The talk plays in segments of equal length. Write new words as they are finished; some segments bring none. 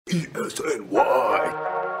ESNY.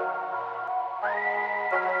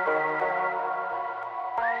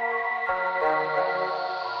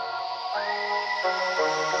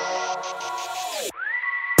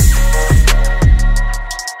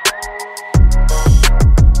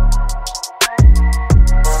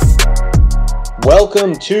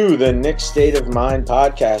 Welcome to the Knicks State of Mind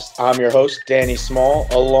podcast. I'm your host, Danny Small,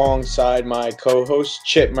 alongside my co-host,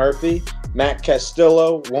 Chip Murphy. Matt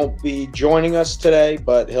Castillo won't be joining us today,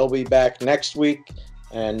 but he'll be back next week.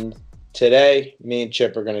 And today, me and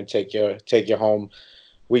Chip are going to take you home.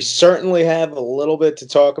 We certainly have a little bit to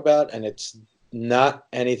talk about, and it's not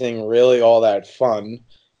anything really all that fun,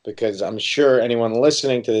 because I'm sure anyone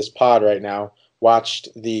listening to this pod right now watched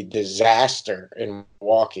the disaster in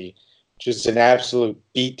Milwaukee. Just an absolute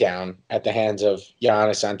beatdown at the hands of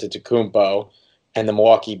Giannis Antetokounmpo and the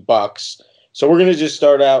Milwaukee Bucks. So we're going to just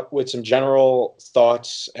start out with some general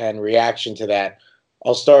thoughts and reaction to that.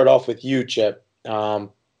 I'll start off with you, Chip. I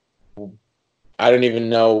don't even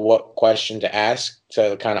know what question to ask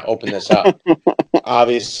to kind of open this up.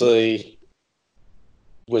 Obviously,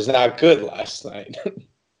 was not good last night.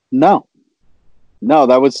 No,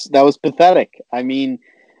 that was pathetic. I mean,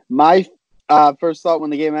 my first thought when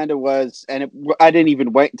the game ended was, I didn't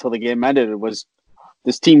even wait until the game ended, it was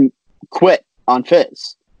this team quit on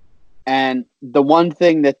Fizz. And the one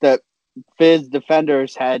thing that the Fizz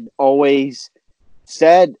defenders had always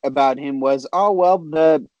said about him was, oh, well,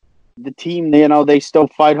 the team, they still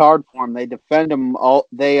fight hard for him. They defend him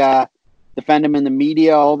defend him in the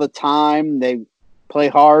media all the time. They play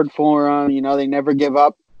hard for him. They never give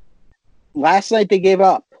up. Last night they gave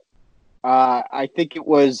up. I think it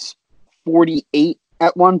was 48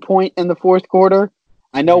 at one point in the fourth quarter.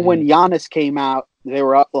 I know when Giannis came out, they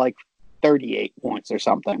were up like 38 points or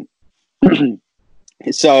something.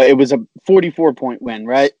 So it was a 44-point win,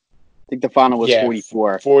 right? I think the final was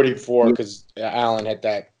 44. 44 because Allen hit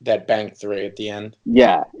that bank three at the end.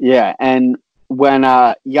 Yeah. And when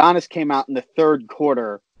Giannis came out in the third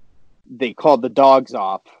quarter, they called the dogs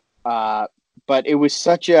off. But it was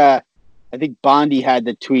such a, I think Bondi had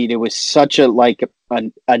the tweet, it was such a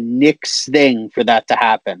Knicks thing for that to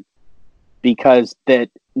happen, because the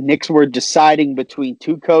Knicks were deciding between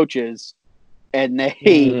two coaches and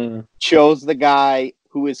they chose the guy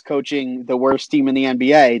who is coaching the worst team in the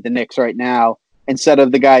NBA, the Knicks right now, instead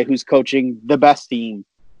of the guy who's coaching the best team,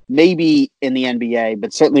 maybe in the NBA,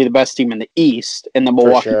 but certainly the best team in the East, in the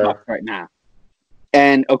Milwaukee Bucks right now.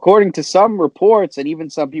 And according to some reports, and even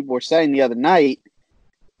some people were saying the other night,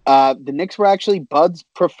 the Knicks were actually Bud's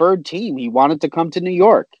preferred team. He wanted to come to New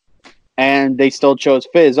York, and they still chose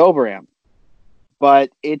Fizz over him. But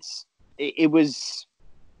it was,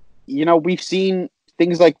 we've seen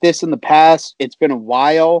things like this in the past. It's been a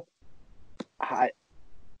while. I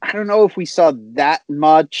don't know if we saw that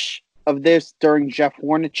much of this during Jeff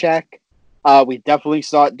Hornacek. We definitely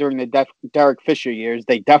saw it during the Derek Fisher years.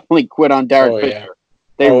 They definitely quit on Derek Fisher. Yeah.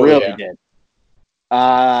 They really did.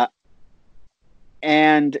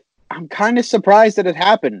 And I'm kind of surprised that it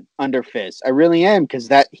happened under Fizz. I really am, because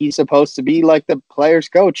he's supposed to be like the player's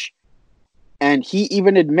coach. And he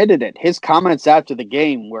even admitted it. His comments after the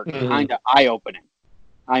game were kind of eye-opening.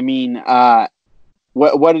 I mean,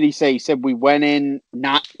 what did he say? He said we went in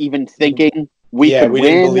not even thinking we could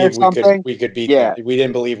win or something. We could beat them. We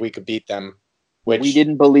didn't believe we could beat them. We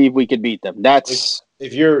didn't believe we could beat them. That's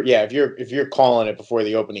if you're calling it before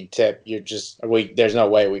the opening tip, you're just there's no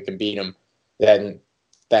way we can beat them. Then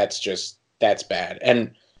that's bad.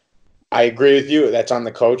 And I agree with you. That's on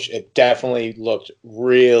the coach. It definitely looked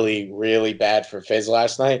really, really bad for Fizz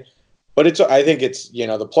last night. But I think it's,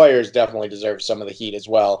 the players definitely deserve some of the heat as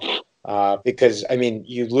well. Because, I mean,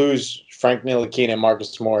 you lose Frank Ntilikina and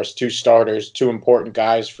Marcus Morris, two starters, two important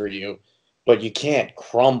guys for you. But you can't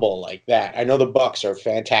crumble like that. I know the Bucks are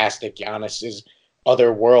fantastic. Giannis is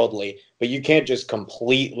otherworldly. But you can't just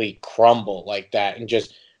completely crumble like that and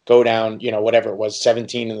just go down, whatever it was,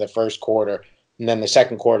 17 in the first quarter. And then the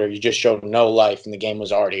second quarter, you just showed no life and the game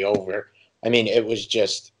was already over. I mean, it was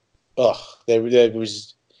just, there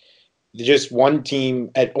was just one team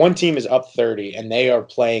is up 30 and they are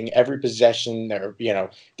playing every possession.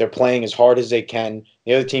 They're playing as hard as they can.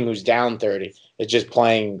 The other team who's down 30 is just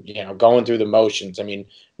playing, going through the motions. I mean,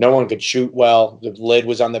 no one could shoot well. The lid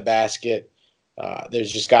was on the basket.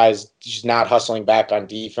 There's just guys just not hustling back on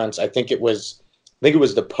defense. I think it was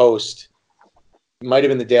the Post. It might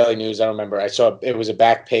have been the Daily News. I don't remember. I saw it was a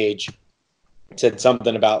back page. It said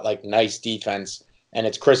something about nice defense, and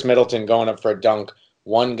it's Chris Middleton going up for a dunk,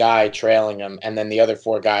 one guy trailing him, and then the other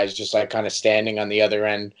four guys just kind of standing on the other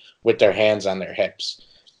end with their hands on their hips.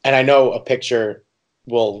 And I know a picture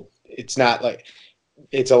it's not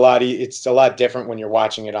it's a lot different when you're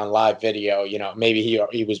watching it on live video. You know, maybe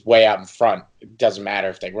he was way out in front. It doesn't matter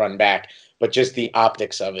if they run back, but just the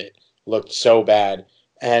optics of it looked so bad.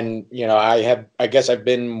 And you know, I guess I've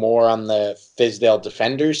been more on the Fizdale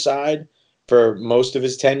defenders side for most of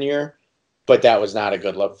his tenure, but that was not a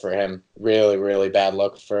good look for him. Really, really bad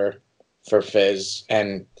look for Fizz.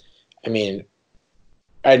 And I mean,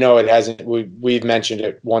 I know it hasn't. We've mentioned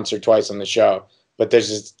it once or twice on the show, but there's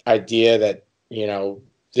this idea that, you know,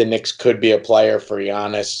 the Knicks could be a player for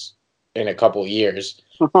Giannis in a couple of years.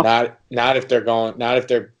 Not if they're going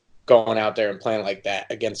out there and playing like that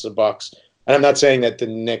against the Bucks. And I'm not saying that the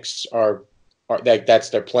Knicks are like that's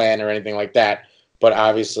their plan or anything like that. But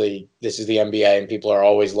obviously, this is the NBA, and people are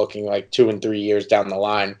always looking like 2 and 3 years down the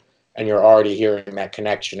line, and you're already hearing that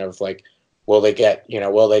connection of like, will they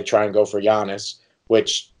try and go for Giannis?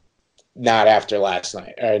 Which not after last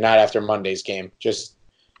night, or not after Monday's game. Just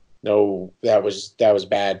no, that was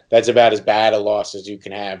bad. That's about as bad a loss as you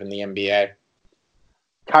can have in the NBA.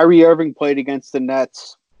 Kyrie Irving played against the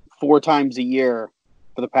Nets 4 times a year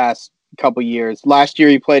for the past couple years. Last year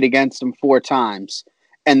he played against them 4 times,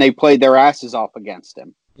 and they played their asses off against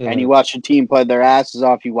him. Mm-hmm. And you watch the team play their asses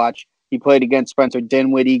off. He played against Spencer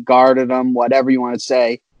Dinwiddie, guarded them, whatever you want to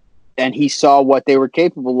say, and he saw what they were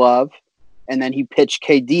capable of, and then he pitched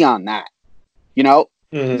KD on that. You know,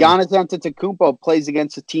 Giannis Antetokounmpo plays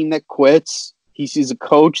against a team that quits. He sees a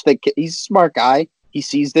coach he's a smart guy. He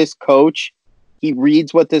sees this coach. He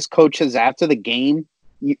reads what this coach says after the game.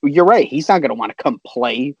 You're right. He's not going to want to come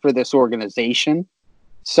play for this organization.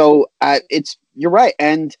 So you're right.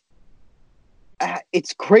 And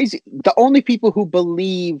it's crazy. The only people who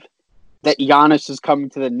believe that Giannis is coming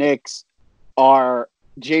to the Knicks are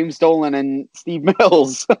James Dolan and Steve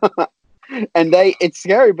Mills. And it's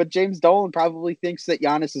scary, but James Dolan probably thinks that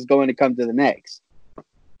Giannis is going to come to the Knicks.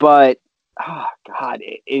 But, oh, God,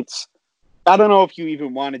 it's – I don't know if you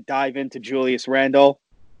even want to dive into Julius Randle,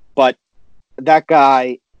 but that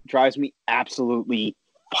guy drives me absolutely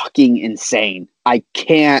fucking insane. I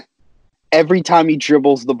can't – every time he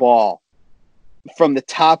dribbles the ball from the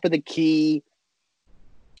top of the key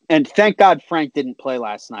 – and thank God Frank didn't play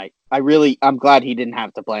last night. I'm glad he didn't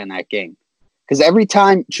have to play in that game. Because every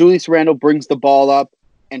time Julius Randle brings the ball up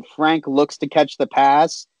and Frank looks to catch the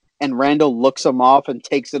pass and Randle looks him off and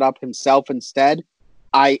takes it up himself instead,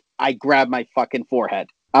 I grab my fucking forehead.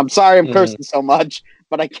 I'm sorry I'm cursing so much,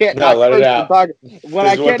 but I can't not let curse it out. When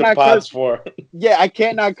I can't not curse for. Yeah, I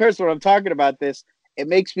can't not curse when I'm talking about this. It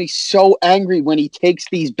makes me so angry when he takes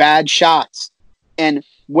these bad shots. And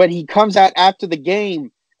when he comes out after the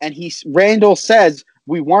game and Randle says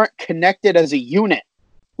we weren't connected as a unit.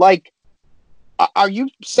 Like, are you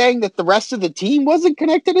saying that the rest of the team wasn't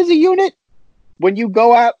connected as a unit? When you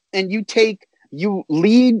go out and you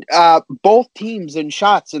lead both teams in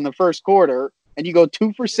shots in the first quarter, and you go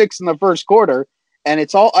 2 for 6 in the first quarter, and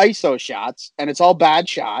it's all ISO shots, and it's all bad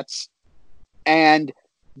shots, and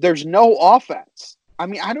there's no offense. I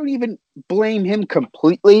mean, I don't even blame him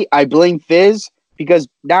completely. I blame Fizz, because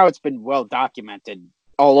now it's been well documented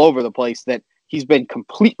all over the place that he's been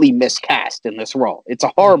completely miscast in this role. It's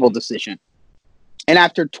a horrible decision. And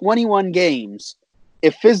after 21 games,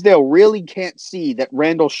 if Fizdale really can't see that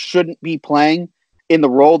Randle shouldn't be playing in the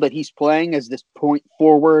role that he's playing as this point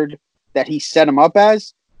forward that he set him up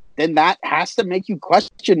as, then that has to make you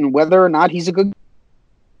question whether or not he's a good.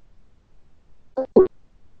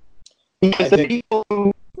 Because the people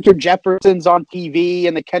who are Jefferson's on TV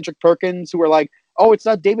and the Kendrick Perkins who are like, oh, it's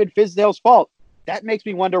not David Fizdale's fault. That makes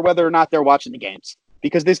me wonder whether or not they're watching the games,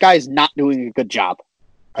 because this guy is not doing a good job.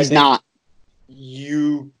 He's not.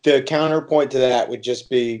 The counterpoint to that would just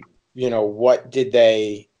be, you know, what was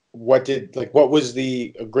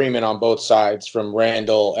the agreement on both sides from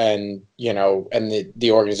Randle and, you know, and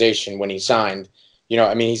the organization when he signed? You know,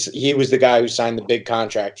 I mean, he was the guy who signed the big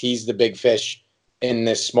contract. He's the big fish in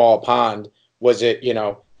this small pond. Was it, you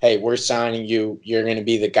know, hey, we're signing you, you're going to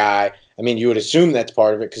be the guy? I mean, you would assume that's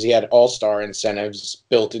part of it because he had all-star incentives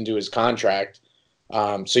built into his contract.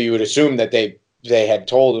 So you would assume that they had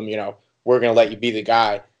told him, you know, we're going to let you be the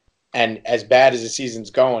guy. And as bad as the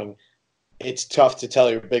season's going, it's tough to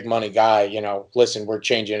tell your big money guy, you know, listen, we're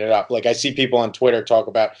changing it up. Like, I see people on Twitter talk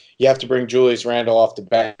about, you have to bring Julius Randle off the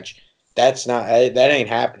bench. That ain't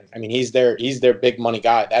happening. I mean, he's their big money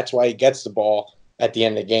guy. That's why he gets the ball at the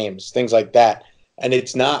end of games, things like that. And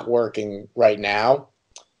it's not working right now,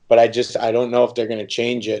 but I don't know if they're going to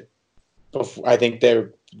change it. I think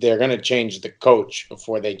they're going to change the coach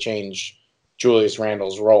before they change Julius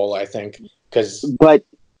Randle's role, I think.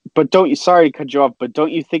 But don't you, sorry to cut you off, but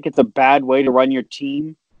don't you think it's a bad way to run your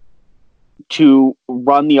team to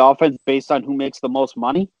run the offense based on who makes the most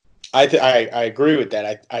money? I agree with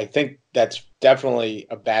that. I think that's definitely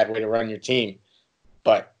a bad way to run your team.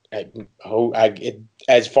 But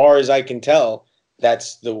as far as I can tell,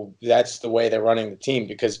 that's the way they're running the team.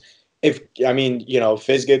 Because if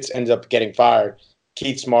Fizgets ends up getting fired,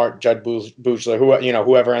 Keith Smart, Judd Buechler,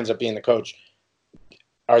 whoever ends up being the coach,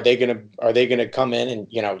 are they gonna come in and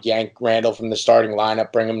yank Randall from the starting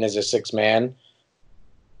lineup, bring him as a sixth man?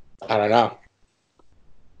 I don't know.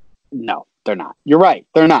 No, they're not. You're right.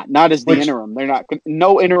 They're not. Not as the interim. They're not.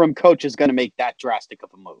 No interim coach is going to make that drastic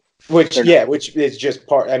of a move. Which is just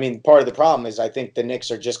part. I mean, part of the problem is I think the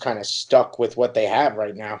Knicks are just kind of stuck with what they have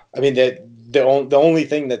right now. I mean, the only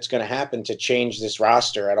thing that's going to happen to change this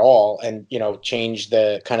roster at all, and change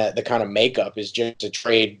the kind of makeup, is just a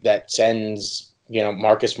trade that sends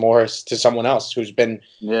Marcus Morris to someone else who's been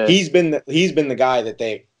he's been the guy that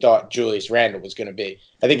they thought Julius Randle was going to be.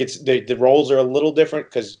 I think it's the roles are a little different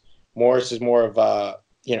because Morris is more of a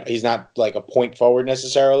he's not like a point forward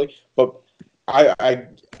necessarily, but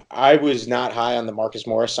I was not high on the Marcus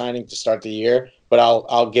Morris signing to start the year, but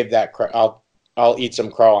I'll give that I'll eat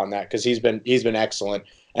some crow on that because he's been excellent,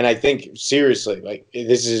 and I think seriously like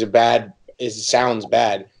this is it sounds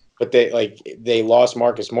bad. But they lost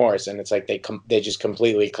Marcus Morris, and it's like they just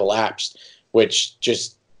completely collapsed. Which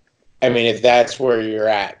just, I mean, if that's where you're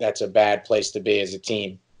at, that's a bad place to be as a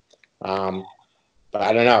team. But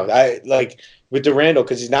I don't know. I like with Randall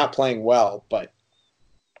because he's not playing well. But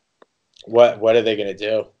what are they going to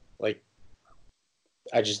do? Like,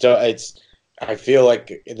 I just don't. I feel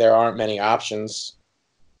like there aren't many options.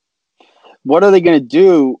 What are they going to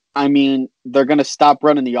do? I mean, they're going to stop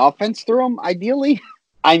running the offense through him, ideally.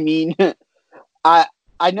 I mean, I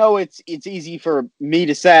know it's easy for me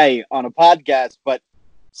to say on a podcast, but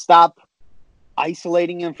stop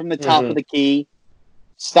isolating him from the top of the key.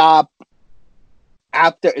 Stop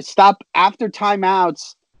after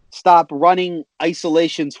timeouts. Stop running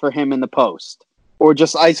isolations for him in the post, or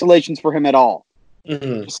just isolations for him at all.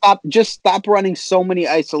 Stop running so many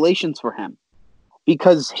isolations for him,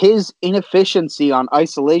 because his inefficiency on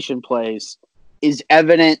isolation plays is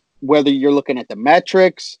evident. Whether you're looking at the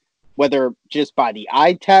metrics, whether just by the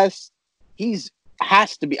eye test,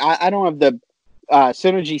 has to be. I don't have the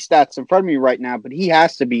synergy stats in front of me right now, but he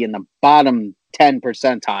has to be in the bottom 10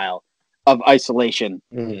 percentile of isolation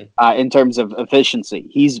in terms of efficiency.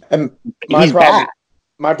 He's bad.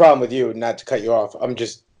 My problem with you, not to cut you off,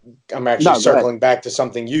 I'm actually circling back to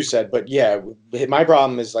something you said, but yeah, my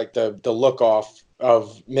problem is like the look off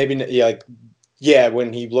of maybe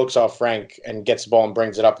when he looks off Frank and gets the ball and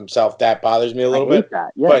brings it up himself, that bothers me a little bit.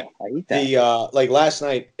 That. Yeah, but I hate that. like last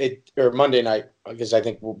night or Monday night, because I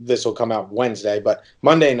think this will come out Wednesday, but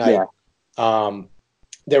Monday night,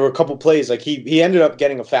 there were a couple plays like he ended up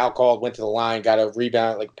getting a foul called, went to the line, got a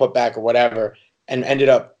rebound, like put back or whatever, and ended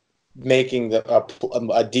up making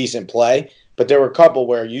a decent play. But there were a couple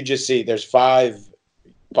where you just see there's 5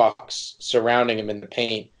 Bucks surrounding him in the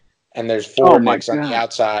paint. And there's 4 Knicks on the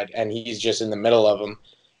outside, and he's just in the middle of them.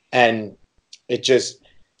 And it just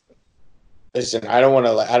listen. I don't want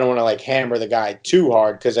to like hammer the guy too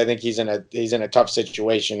hard because I think he's in a tough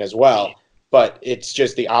situation as well. But it's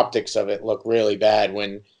just the optics of it look really bad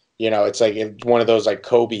when it's like one of those like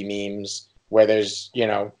Kobe memes where there's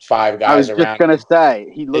 5 guys around. I was just gonna say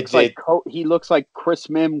he looks like Chris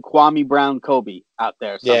Mim, Kwame Brown, Kobe out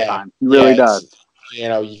there sometimes. He really does.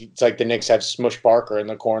 It's like the Knicks have Smush Parker in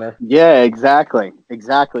the corner. Yeah, exactly.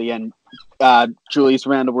 And Julius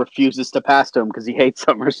Randle refuses to pass to him because he hates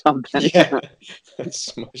him or something. Yeah,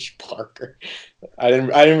 Smush Parker. I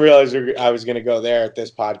didn't realize I was going to go there at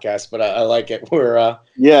this podcast, but I like it. We're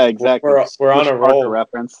exactly. We're on a roll.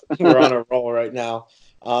 Reference. We're on a roll right now.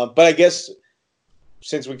 But I guess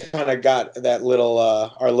since we kind of got that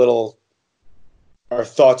our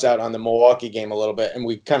thoughts out on the Milwaukee game a little bit, and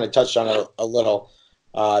we kind of touched on it a little.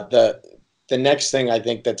 The next thing I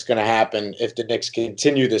think that's going to happen if the Knicks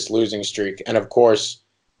continue this losing streak, and of course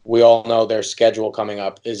we all know their schedule coming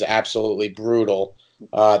up is absolutely brutal.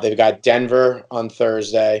 They've got Denver on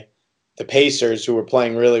Thursday, the Pacers, who were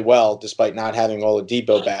playing really well despite not having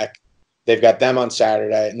Oladipo back. They've got them on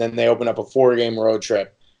Saturday, and then they open up a 4-game road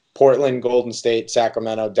trip: Portland, Golden State,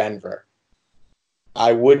 Sacramento, Denver.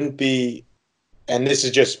 I wouldn't be, and this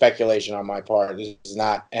is just speculation on my part, this is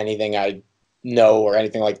not anything I know or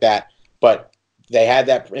anything like that, but they had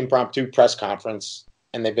that impromptu press conference,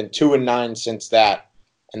 and they've been 2-9 since that,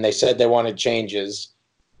 and they said they wanted changes.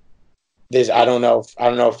 I don't know if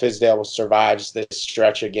Fizdale survives this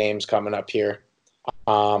stretch of games coming up here,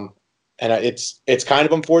 and it's kind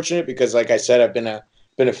of unfortunate because, like I said, I've been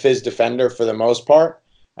a Fizz defender for the most part,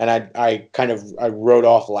 and I wrote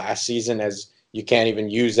off last season as you can't even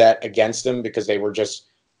use that against them because they were just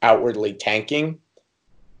outwardly tanking.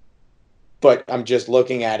 But I'm just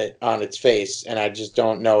looking at it on its face, and I just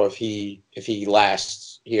don't know if he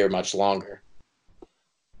lasts here much longer.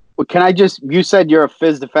 Well, you said you're a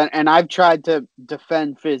Fizz defender, and I've tried to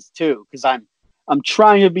defend Fizz too, because I'm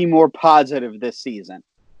trying to be more positive this season.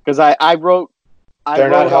 Because I wrote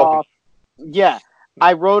off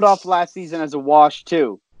last season as a wash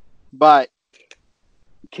too. But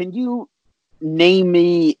can you name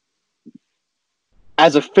me,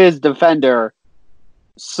 as a Fizz defender,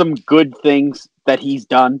 some good things that he's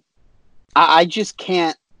done? I just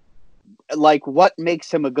can't. Like, what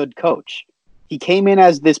makes him a good coach? He came in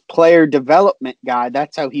as this player development guy.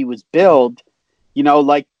 That's how he was built. You know,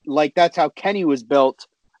 like that's how Kenny was built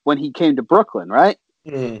when he came to Brooklyn, right?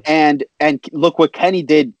 Mm-hmm. And look what Kenny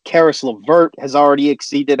did. Karis LeVert has already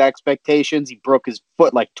exceeded expectations. He broke his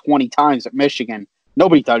foot like 20 times at Michigan.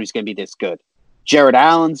 Nobody thought he was going to be this good. Jared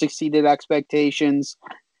Allen's exceeded expectations.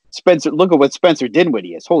 Spencer, look at what Spencer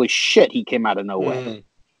Dinwiddie is. Holy shit, he came out of nowhere. Mm-hmm.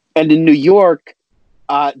 And in New York,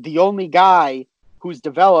 the only guy who's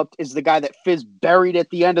developed is the guy that Fizz buried at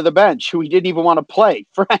the end of the bench, who he didn't even want to play,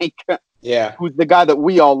 Frank. Yeah. Who's the guy that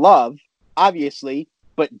we all love, obviously.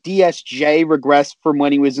 But DSJ regressed from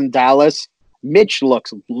when he was in Dallas. Mitch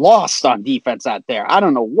looks lost on defense out there. I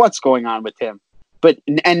don't know what's going on with him.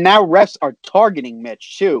 And now refs are targeting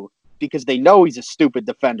Mitch too, because they know he's a stupid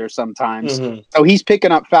defender sometimes. Mm-hmm. So he's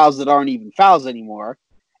picking up fouls that aren't even fouls anymore.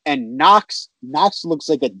 And Knox looks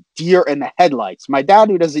like a deer in the headlights. My dad,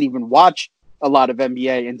 who doesn't even watch a lot of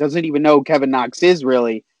NBA and doesn't even know who Kevin Knox is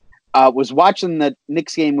really, was watching the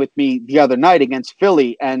Knicks game with me the other night against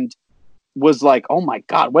Philly and was like, oh my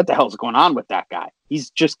God, what the hell's going on with that guy? He's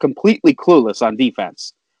just completely clueless on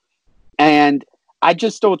defense. And I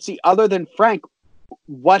just don't see, other than Frank,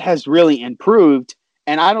 what has really improved.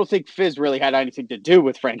 And I don't think Fizz really had anything to do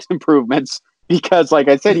with Frank's improvements because, like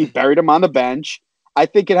I said, he buried him on the bench. I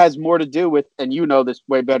think it has more to do with, and you know this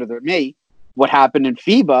way better than me, what happened in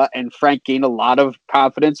FIBA, and Frank gained a lot of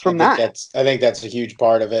confidence from that. I think that's a huge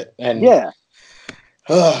part of it. And yeah.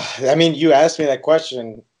 I mean, you asked me that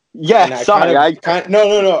question. Yeah, sorry.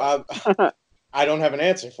 No. I don't have an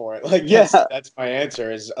answer for it. Like, that's my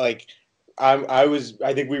answer. Is like, I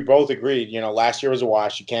think we both agreed. You know, last year was a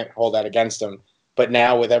wash. You can't hold that against him. But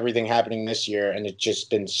now with everything happening this year, and it's just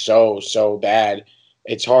been so bad,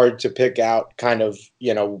 it's hard to pick out kind of,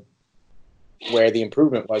 you know, where the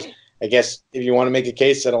improvement was. I guess if you want to make a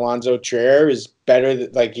case that Alonzo Trier is better,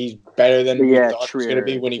 he's better than we thought he was going to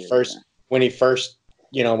be when he first,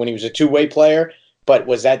 you know, when he was a two-way player. But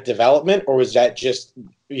was that development, or was that just,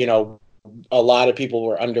 you know, a lot of people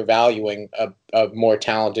were undervaluing a more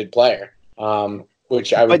talented player?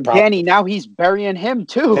 Which I would. But Danny, now he's burying him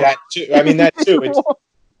too. That too. I mean, that too.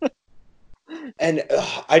 And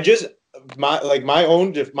I just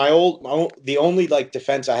the only like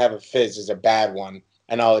defense I have of Fizz is a bad one,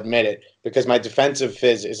 and I'll admit it, because my defensive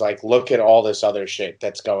Fizz is like, look at all this other shit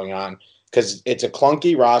that's going on, because it's a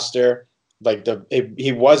clunky roster. Like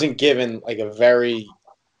he wasn't given like a very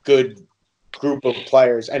good group of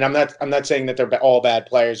players, and I'm not saying that they're all bad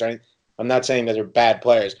players, or anything. I'm not saying that they're bad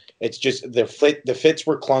players. It's just the fits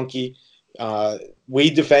were clunky. We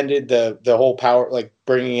defended the whole power, like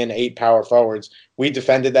bringing in 8 power forwards. We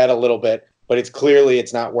defended that a little bit, but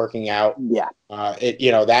it's not working out. Yeah.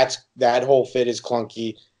 That whole fit is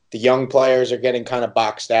clunky. The young players are getting kind of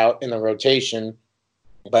boxed out in the rotation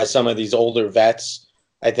by some of these older vets.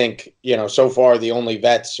 I think, you know, so far the only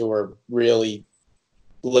vets who are really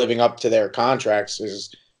living up to their contracts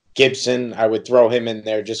is Gibson. I would throw him in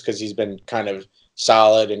there just because he's been kind of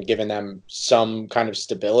solid and given them some kind of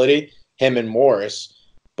stability. Him and Morris.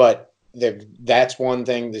 But that's one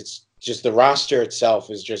thing that's just, the roster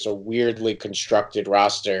itself is just a weirdly constructed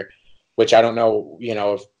roster, which I don't know, you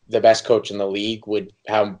know, if the best coach in the league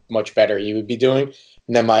how much better he would be doing.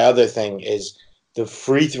 And then my other thing is the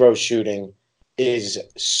free throw shooting is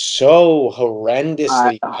so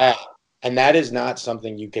horrendously bad, and that is not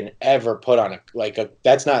something you can ever put on the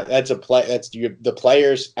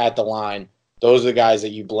players at the line. Those are the guys that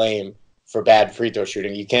you blame for bad free throw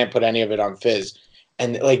shooting. You can't put any of it on Fizz.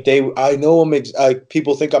 And I know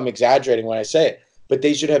people think I'm exaggerating when I say it, but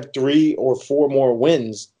they should have 3 or 4 more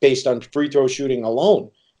wins based on free throw shooting alone.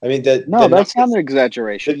 I mean, that's not an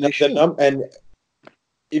exaggeration. And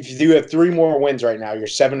if you have 3 more wins right now, you're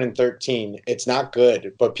 7-13. It's not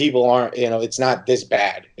good, but people aren't. You know, it's not this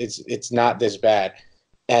bad. It's not this bad,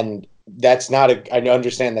 and that's not I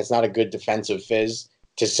understand that's not a good defensive Fizz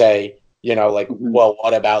to say. You know, like, well,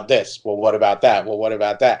 what about this? Well, what about that? Well, what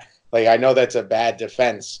about that? Like, I know that's a bad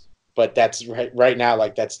defense, but that's right now,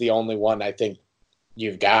 like, that's the only one I think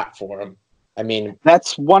you've got for him. I mean,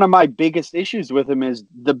 that's one of my biggest issues with him is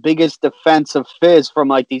the biggest defense of Fizz from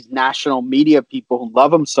like these national media people who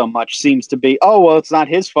love him so much seems to be, oh, well, it's not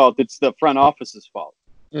his fault. It's the front office's fault.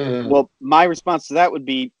 mm-hmm. Well, my response to that would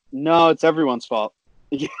be, no, it's everyone's fault.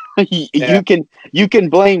 You can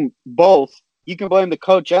blame both. You can blame the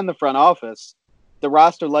coach and the front office. The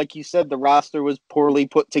roster, like you said, the roster was poorly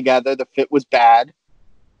put together. The fit was bad.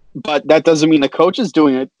 But that doesn't mean the coach is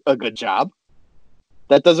doing a good job.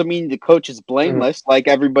 That doesn't mean the coach is blameless, like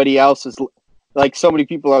everybody else is. Like so many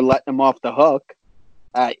people are letting him off the hook.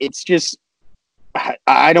 It's just,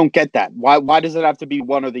 I don't get that. Why does it have to be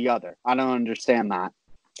one or the other? I don't understand that.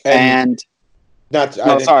 Sorry,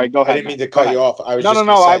 go ahead. I didn't mean to cut you off. I was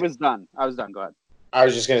I was done. Go ahead. I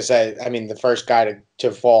was just going to say, I mean, the first guy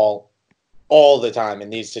to fall all the time in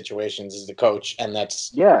these situations is the coach, and I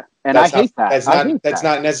hate that. That's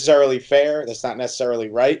not necessarily fair. That's not necessarily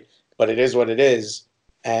right, but it is what it is.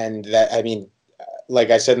 And that, I mean,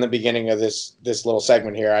 like I said in the beginning of this little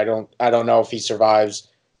segment here, I don't know if he survives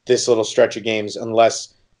this little stretch of games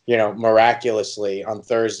unless, miraculously on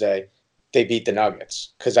Thursday they beat the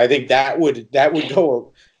Nuggets, because I think that would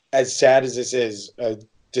go, as sad as this is, a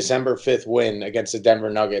December 5th win against the Denver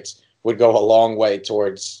Nuggets would go a long way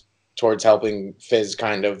towards helping Fizz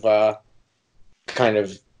kind of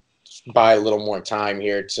buy a little more time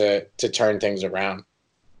here to turn things around.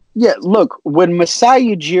 Yeah, look, when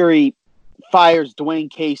Masai Ujiri fires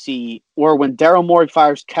Dwayne Casey or when Daryl Morey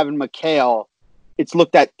fires Kevin McHale, it's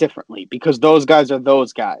looked at differently because those guys are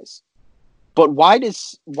those guys. But why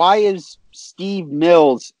is Steve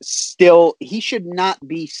Mills he should not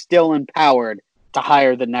be still empowered to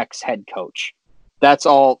hire the next head coach. That's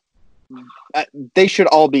all. They should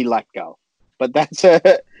all be let go. But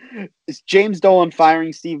James Dolan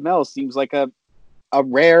firing Steve Mills seems like a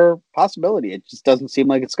rare possibility. It just doesn't seem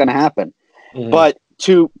like it's going to happen. Mm-hmm. But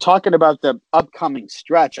talking about the upcoming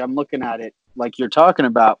stretch, I'm looking at it like you're talking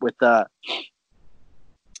about with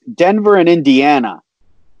Denver and Indiana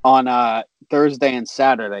on Thursday and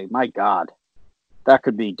Saturday. My God, that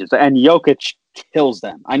could be just. And Jokic kills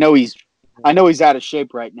them. I know he's out of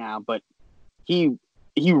shape right now, but he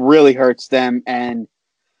really hurts them. And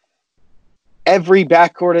every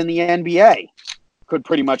backcourt in the NBA could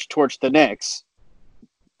pretty much torch the Knicks.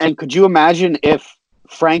 And could you imagine if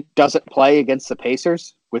Frank doesn't play against the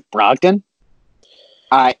Pacers with Brogdon?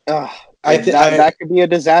 That could be a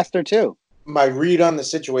disaster too. My read on the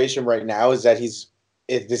situation right now is that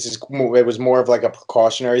it was more of like a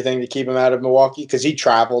precautionary thing to keep him out of Milwaukee because he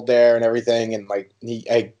traveled there and everything, and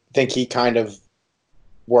I think he kind of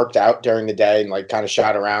worked out during the day and kind of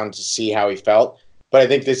shot around to see how he felt. But I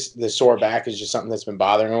think the sore back is just something that's been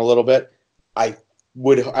bothering him a little bit. I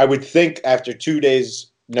would think after 2 days,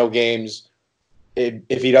 no games,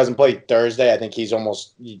 if he doesn't play Thursday, I think he's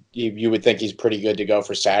almost you would think he's pretty good to go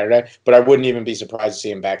for Saturday. But I wouldn't even be surprised to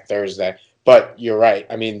see him back Thursday. But you're right.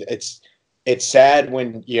 I mean, it's sad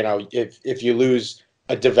when if you lose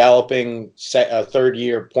a developing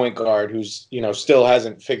third-year point guard who's still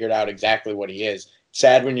hasn't figured out exactly what he is.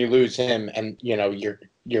 Sad when you lose him and your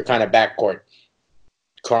kind of backcourt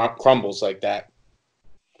crumbles like that.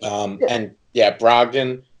 And yeah,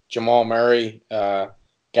 Brogdon, Jamal Murray,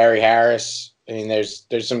 Gary Harris. I mean, there's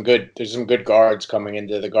some good guards coming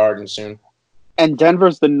into the Garden soon. And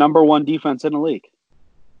Denver's the number one defense in the league.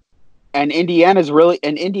 And Indiana's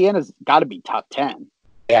got to be top 10.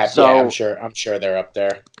 Yeah, I'm sure they're up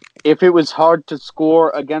there. If it was hard to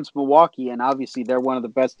score against Milwaukee, and obviously they're one of the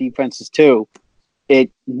best defenses too,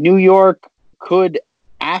 New York could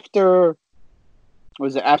after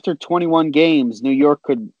 21 games, New York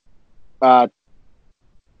could, or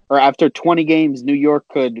after 20 games, New York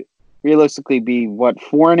could realistically be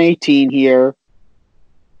 4-18 here,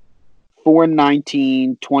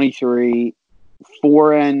 4-19, 23,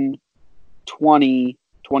 4-20,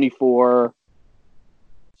 24.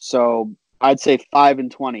 So I'd say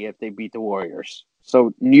 5-20 if they beat the Warriors.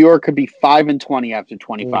 So New York could be 5-20 after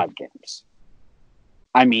 25 games.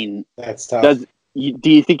 I mean, that's tough. Do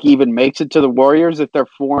you think he even makes it to the Warriors if they're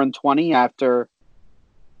 4-20 after?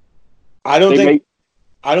 I don't think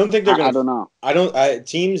they're going to. I don't know.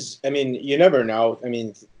 Teams. I mean, you never know. I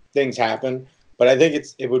mean, things happen, but I think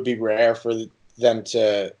it would be rare for them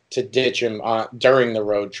to ditch him during the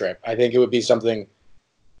road trip. I think it would be something.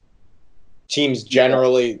 Teams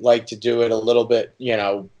generally like to do it a little bit,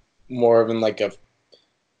 more of in like a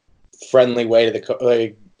friendly way to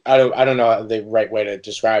the. I don't know the right way to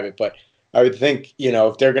describe it, but I would think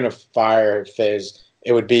if they're going to fire Fizz,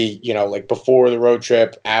 it would be like before the road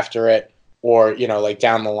trip, after it, or like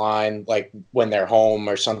down the line, like when they're home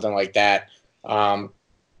or something like that.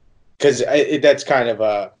 Because that's kind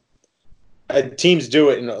of teams do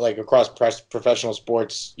it in like across professional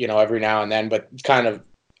sports, every now and then, but it's kind of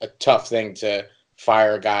a tough thing to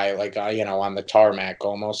fire a guy like on the tarmac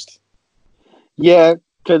almost. Yeah,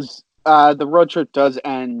 because the road trip does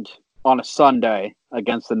end on a Sunday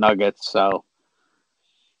against the Nuggets. So,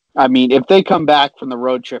 I mean, if they come back from the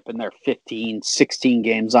road trip and they're 15, 16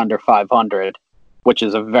 games under 500, which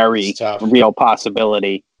is a very real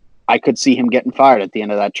possibility, I could see him getting fired at the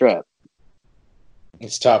end of that trip.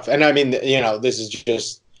 It's tough. And I mean, this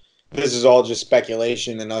is all just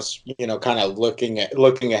speculation and us, kind of looking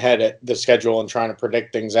ahead at the schedule and trying to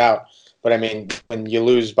predict things out. But I mean, when you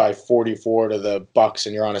lose by 44 to the Bucks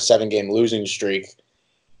and you're on a 7-game losing streak,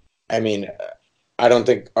 I mean, I don't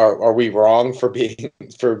think are we wrong for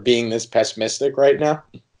being this pessimistic right now?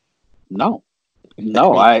 No,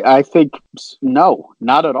 I think no,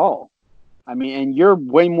 not at all. I mean, and you're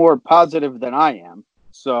way more positive than I am.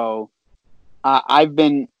 So I've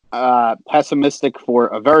been pessimistic for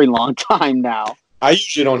a very long time now. I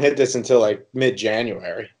usually don't hit this until like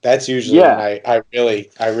mid-January. That's usually when I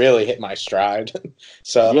really hit my stride.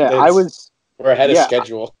 So yeah, we're ahead of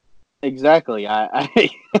schedule. Exactly.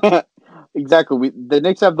 Exactly. The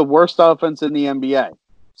Knicks have the worst offense in the NBA.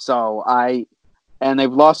 And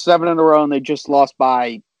they've lost 7 in a row, and they just lost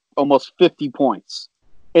by almost 50 points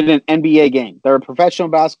in an NBA game. They're a professional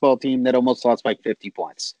basketball team that almost lost by 50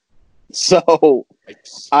 points. So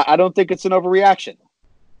I don't think it's an overreaction.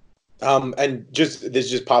 And this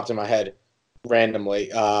just popped in my head randomly.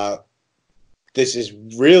 This is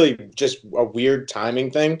really just a weird timing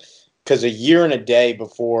thing because a year and a day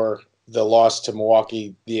before the loss to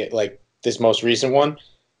Milwaukee, this most recent one,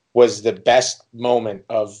 was the best moment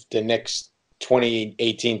of the Knicks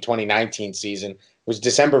 2018-2019 season. It was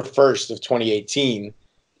December 1st of 2018.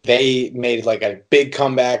 They made like a big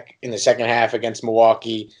comeback in the second half against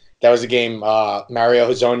Milwaukee. That was a game Mario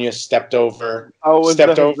Hezonja stepped over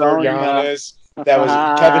Giannis. That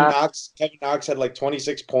was Kevin Knox. Kevin Knox had like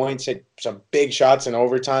 26 points, hit some big shots in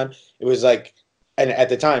overtime. It was like, and at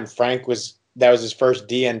the time, that was his first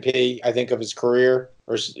DNP, I think, of his career,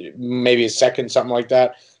 or maybe his second, something like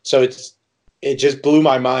that. So it just blew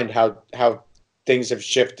my mind how things have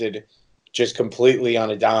shifted just completely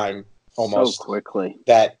on a dime almost. So quickly.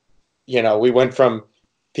 That, we went from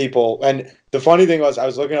people, and the funny thing was, I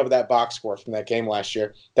was looking up that box score from that game last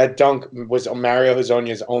year. That dunk was Mario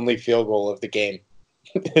Hezonja's only field goal of the game.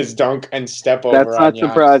 His dunk and step over. That's not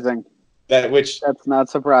surprising. That's not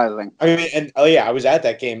surprising. I mean, and I was at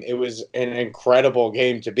that game. It was an incredible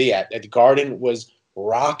game to be at. The Garden was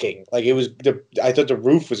rocking. Like it was. I thought the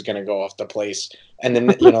roof was going to go off the place. And then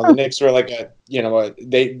the Knicks were like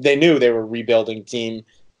they knew they were a rebuilding team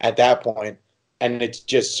at that point, and it's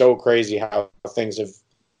just so crazy how things have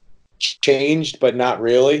changed, but not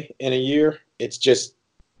really in a year. It's just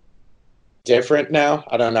different now.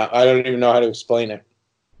 I don't know. I don't even know how to explain it.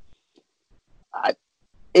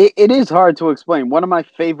 It is hard to explain. One of my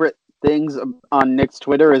favorite things on Knicks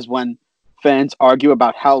Twitter is when fans argue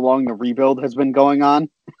about how long the rebuild has been going on.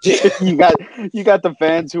 you got the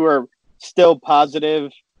fans who are still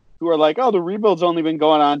positive, who are like, "Oh, the rebuild's only been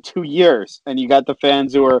going on 2 years," and you got the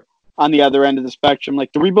fans who are on the other end of the spectrum,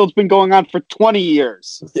 like the rebuild's been going on for 20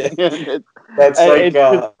 years. Yeah. That's like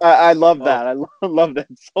I love that. I love that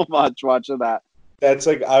so much watching that. That's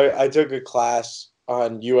like I took a class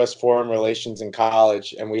on U.S. foreign relations in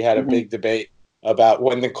college, and we had a big debate about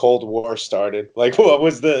when the Cold War started. Like, what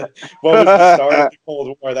was the start of the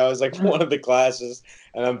Cold War? That was like one of the classes,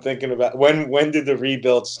 and I'm thinking about when did the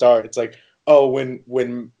rebuild start? It's like, oh,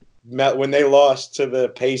 when they lost to the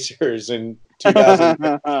Pacers in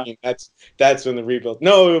 2015. That's when the rebuild.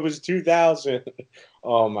 No, it was 2000.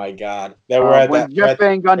 Oh my God! When Jeff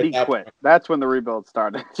Van Gundy quit. That's when the rebuild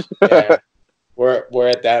started. Yeah, we're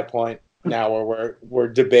at that point now where we're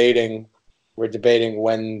debating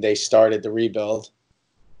when they started the rebuild.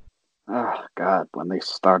 Oh God, when they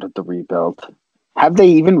started the rebuild. Have they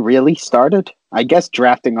even really started? I guess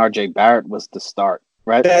drafting RJ Barrett was the start,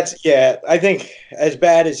 right? I think as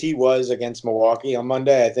bad as he was against Milwaukee on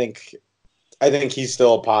Monday, I think he's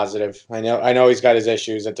still a positive. I know he's got his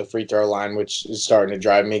issues at the free throw line, which is starting to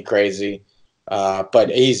drive me crazy. But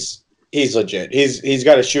he's legit. He's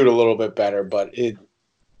got to shoot a little bit better, but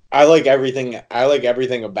I like everything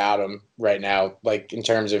about him right now, like in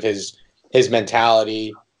terms of his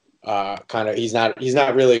mentality. He's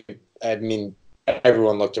not really. I mean,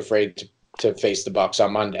 everyone looked afraid to face the Bucks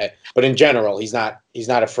on Monday, but in general, he's not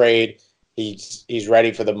afraid. He's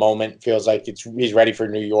ready for the moment. Feels like he's ready for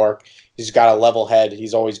New York. He's got a level head.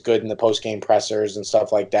 He's always good in the post game pressers and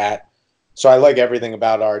stuff like that. So I like everything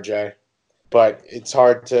about RJ, but it's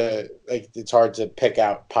hard to pick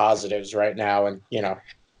out positives right now, and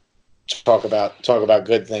talk about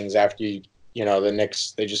good things after the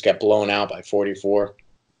Knicks, they just get blown out by 44.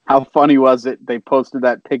 How funny was it? They posted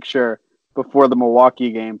that picture before the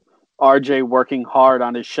Milwaukee game. RJ working hard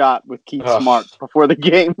on his shot with Keith Smart before the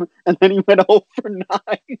game, and then he went 0 for 9.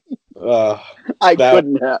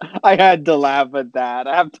 I had to laugh at that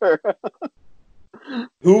after.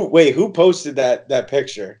 Who posted that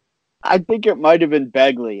picture? I think it might have been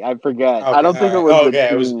Begley. I forget. Okay, I don't think it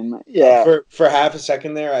was the team. For half a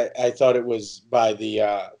second there, I thought it was by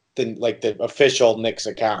the official Knicks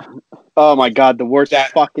account. Oh my God, the worst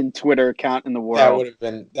fucking Twitter account in the world. That would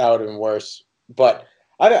have been worse. But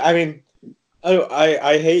I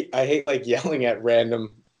hate like yelling at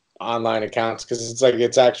random online accounts because it's like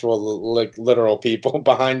it's actual like literal people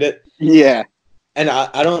behind it. Yeah. And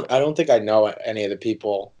I don't think I know any of the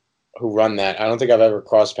people who run that. I don't think I've ever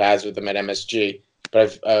crossed paths with them at MSG,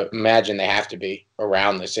 but I imagine they have to be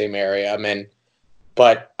around the same area I'm in.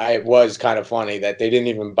 But it was kind of funny that they didn't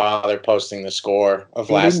even bother posting the score of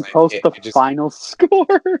last night. Post the final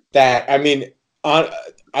score.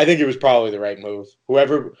 I think it was probably the right move.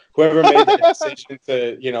 Whoever made the decision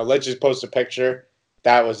to let's just post a picture,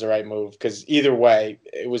 that was the right move because either way,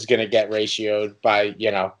 it was going to get ratioed by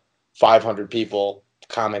 500 people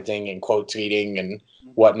commenting and quote tweeting and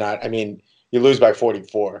whatnot. I mean, you lose by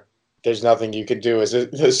 44. There's nothing you could do as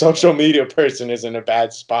a social media person is in a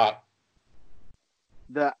bad spot.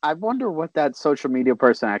 I wonder what that social media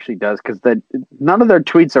person actually does because none of their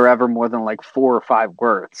tweets are ever more than like 4 or 5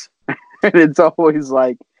 words. And it's always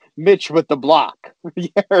like Mitch with the block.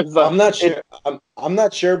 I'm not sure. I'm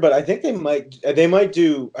not sure, but I think they might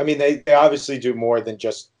do. I mean, they obviously do more than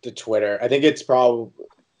just the Twitter. I think it's probably,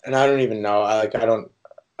 and I don't even know. I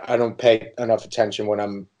don't pay enough attention when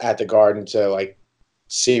I'm at the Garden to like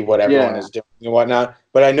see what everyone is doing and whatnot.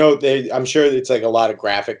 But I know I'm sure it's like a lot of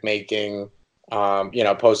graphic making.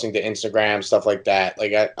 Posting to Instagram, stuff like that.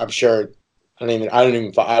 Like I'm sure I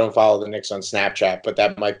don't follow the Knicks on Snapchat, but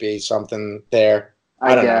that might be something there.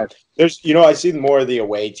 I don't know. There's, I see more of the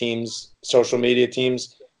away teams, social media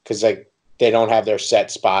teams, because like they don't have their set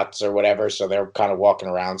spots or whatever, so they're kind of walking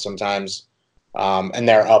around sometimes, and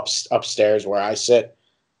they're upstairs where I sit.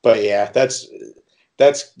 But yeah, that's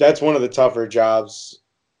one of the tougher jobs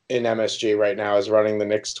in MSG right now is running the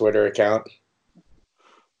Knicks Twitter account.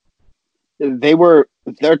 Their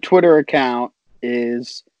Twitter account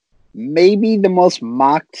is maybe the most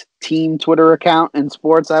mocked team Twitter account in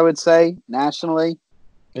sports, I would say, nationally.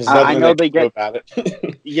 I know they get about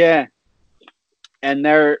it. Yeah. And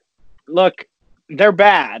they're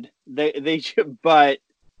bad. They should, but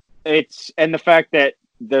and the fact that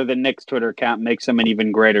they're the Knicks Twitter account makes them an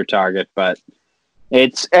even greater target, but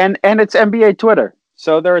it's NBA Twitter,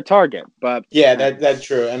 so they're a target. But yeah, that's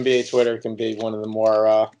true. NBA Twitter can be one of the more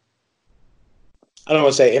I don't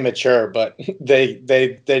want to say immature, but they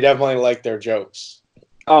definitely like their jokes.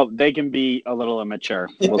 Oh, they can be a little immature.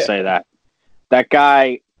 We'll say that. That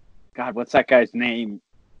guy, God, what's that guy's name?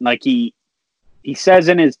 Like he says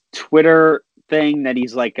in his Twitter thing that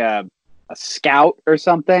he's like a scout or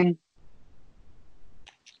something.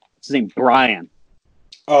 What's his name? Brian.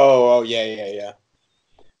 Oh, yeah.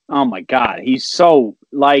 Oh my God, he's so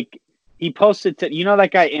like he posted to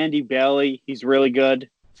that guy Andy Bailey. He's really good.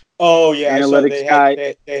 Oh yeah, analytics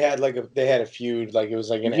guy. They had a feud, like it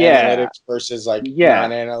was like an analytics versus like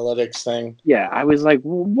non-analytics thing. Yeah, I was like,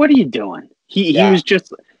 what are you doing? He was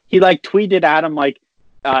just like tweeted at him like,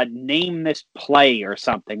 name this play or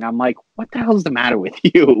something. I'm like, what the hell's the matter with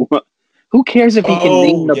you? Who cares if he can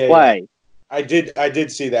name the play? I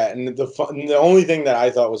did see that, and the only thing that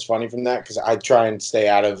I thought was funny from that because I try and stay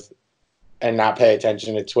out of and not pay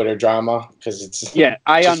attention to Twitter drama because it's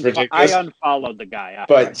I ridiculous. unfollowed the guy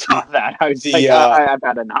after I saw that. I was I've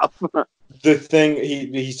had enough. The thing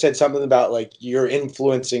he said something about like you're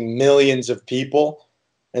influencing millions of people,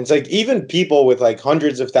 and it's like even people with like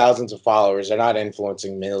hundreds of thousands of followers are not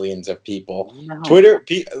influencing millions of people. No. Twitter,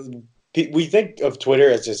 we think of Twitter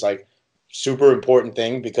as this like super important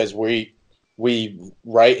thing because we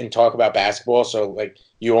write and talk about basketball, so like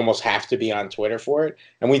you almost have to be on Twitter for it,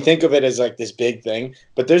 and we think of it as like this big thing.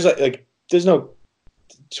 But there's no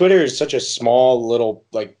Twitter is such a small little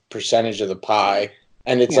like percentage of the pie,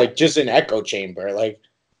 and it's like just an echo chamber. Like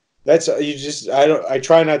that's I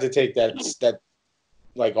try not to take that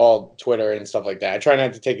like all Twitter and stuff like that. I try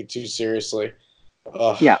not to take it too seriously.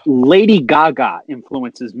 Ugh. Yeah, Lady Gaga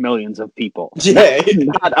influences millions of people. Yeah.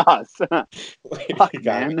 Not us. Lady Fuck,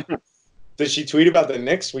 Gaga. man. Does she tweet about the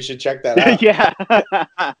Knicks? We should check that out. Yeah.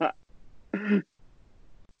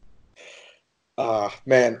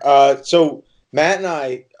 Man. So Matt and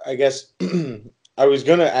I guess I was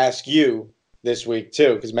gonna ask you this week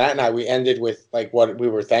too, because Matt and I we ended with like what we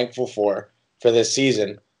were thankful for this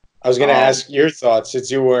season. I was gonna ask your thoughts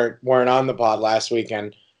since you weren't on the pod last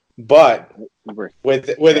weekend, but with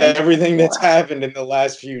everything that's happened in the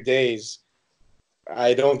last few days,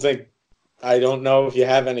 I don't know if you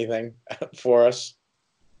have anything for us.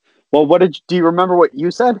 Well, do you remember what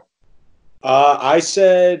you said? I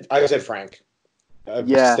said Frank.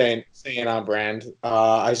 Yeah. Staying on brand.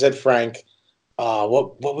 I said Frank.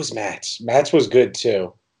 What was Matt's? Matt's was good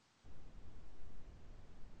too.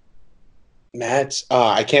 Matt's.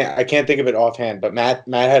 I can't think of it offhand, but Matt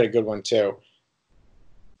had a good one too.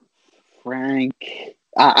 Frank.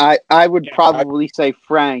 I would probably say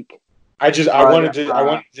Frank. I wanted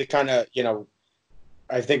to kind of,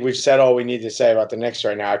 I think we've said all we need to say about the Knicks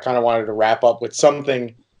right now. I kind of wanted to wrap up with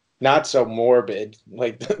something not so morbid,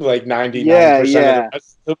 like 99% of the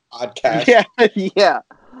rest of the podcast. Yeah.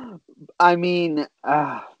 I mean,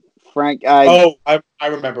 Frank. I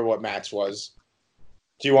remember what Matt's was.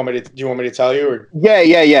 Do you want me to tell you? Or?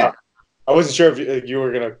 Yeah. I wasn't sure if you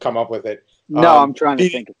were gonna come up with it. No, I'm trying to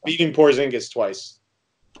think of something. Beating Porzingis twice.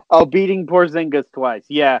 Oh, beating Porzingis twice.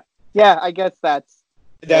 Yeah. I guess that's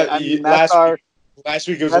that. Last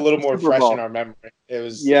week it was a little more fresh in our memory. It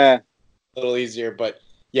was a little easier, but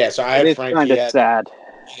yeah. So I had Frank. Kind of sad.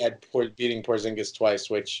 He had beating Porzingis twice,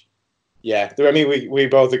 which I mean we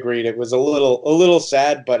both agreed it was a little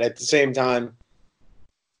sad, but at the same time,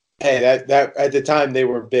 hey, that at the time they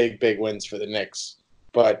were big wins for the Knicks.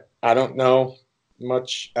 But I don't know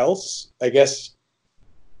much else. I guess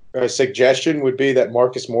a suggestion would be that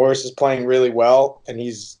Marcus Morris is playing really well, and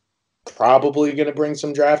he's probably going to bring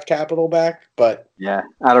some draft capital back. But yeah,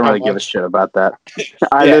 I don't really give a shit about that.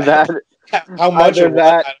 How much of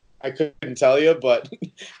that I couldn't tell you, but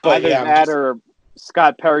either that or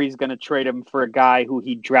Scott Perry's going to trade him for a guy who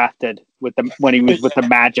he drafted when he was with the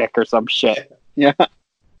Magic or some shit. Yeah.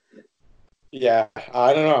 Yeah,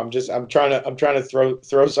 I don't know. I'm trying to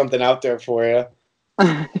throw something out there for you.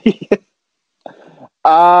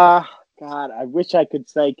 God, I wish I could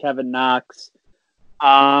say Kevin Knox.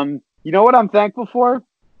 You know what I'm thankful for?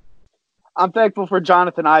 I'm thankful for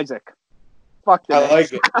Jonathan Isaac. Fuck that.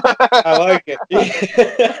 I like it.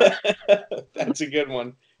 That's a good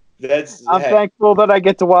one. I'm thankful that I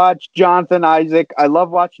get to watch Jonathan Isaac. I love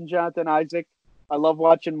watching Jonathan Isaac. I love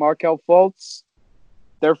watching Markelle Fultz.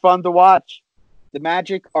 They're fun to watch. The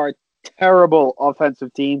Magic are a terrible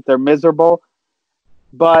offensive team. They're miserable.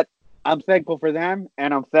 But I'm thankful for them,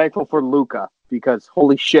 and I'm thankful for Luka because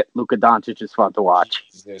holy shit, Luka Doncic is fun to watch.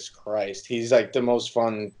 Jesus Christ. He's like the most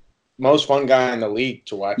fun guy in the league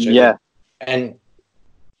to watch. Yeah. And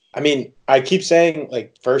I mean, I keep saying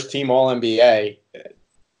like first team All NBA.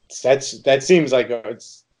 That seems like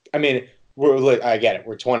I mean, I get it.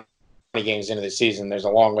 We're 20 games into the season. There's a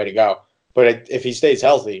long way to go. But if he stays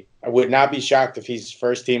healthy, I would not be shocked if he's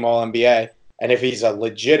first team All NBA and if he's a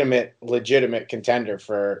legitimate contender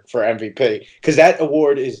for MVP. Because that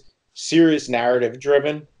award is serious narrative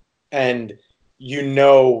driven, and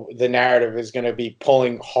the narrative is going to be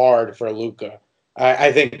pulling hard for Luka.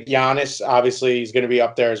 I think Giannis obviously is going to be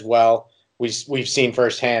up there as well. We've seen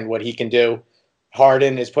firsthand what he can do.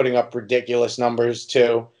 Harden is putting up ridiculous numbers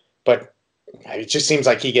too, but it just seems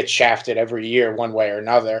like he gets shafted every year one way or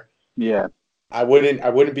another. Yeah. I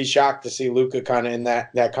wouldn't be shocked to see Luka kind of in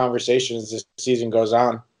that conversation as this season goes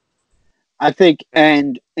on. I think,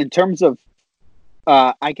 and in terms of,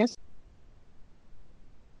 I guess,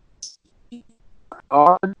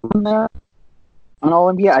 guard in there on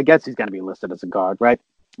All NBA. I guess he's going to be listed as a guard, right?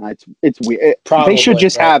 It's weird. Probably, they should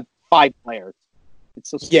just have 5 players. It's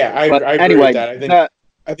so stupid. Yeah, I agree with that.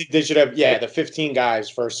 I think they should have the 15 guys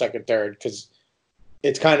first, second, third because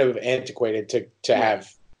it's kind of antiquated to have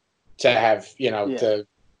the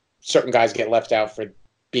certain guys get left out for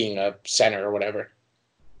being a center or whatever.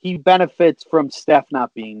 He benefits from Steph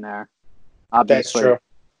not being there, obviously. That's true.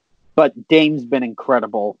 But Dame's been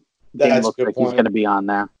incredible. Dame looks like he's going to be on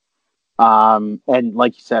there. And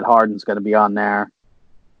like you said, Harden's going to be on there.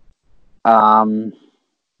 Who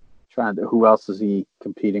else is he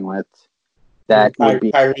competing with?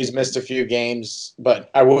 Kyrie's missed a few games, but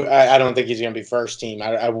I don't think he's going to be first team.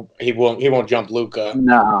 He won't jump Luka.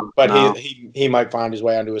 No, but he might find his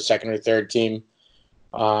way onto a second or third team.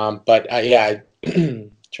 But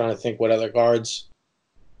trying to think what other guards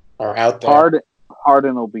are out there.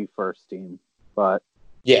 Harden will be first team, but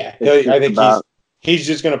yeah, it's I just think about he's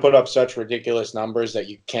just going to put up such ridiculous numbers that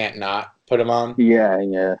you can't not put him on.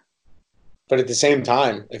 yeah. But at the same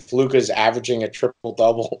time, if Luka's averaging a triple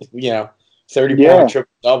double, 30 Yeah. point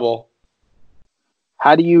triple double.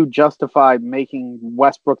 How do you justify making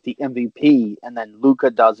Westbrook the MVP and then Luka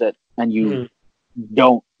does it and you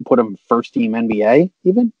don't put him first team NBA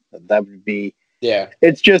even? That would be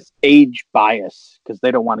It's just age bias because they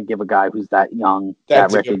don't want to give a guy who's that young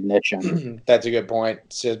that recognition. That's a good point.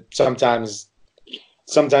 So sometimes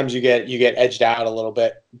you get edged out a little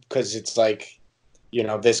bit because it's like,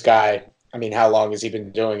 this guy. I mean, how long has he been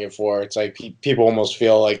doing it for? It's like people almost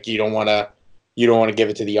feel like you don't want to give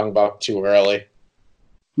it to the young buck too early.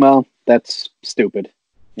 Well, that's stupid.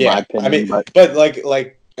 In my opinion,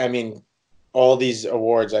 I mean, all these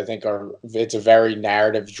awards, I think, it's a very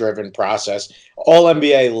narrative-driven process. All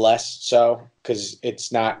NBA less so because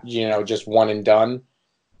it's not, just one and done.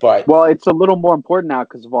 But it's a little more important now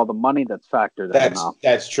because of all the money that's factored in.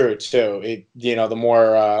 That's true too. The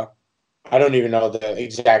more I don't even know the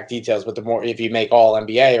exact details, but the more if you make all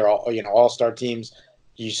NBA or all-star teams,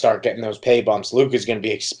 you start getting those pay bumps. Luka's going to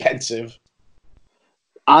be expensive.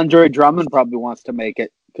 Andre Drummond probably wants to make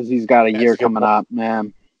it because he's got a year coming up,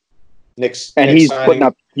 man. Nick's he's putting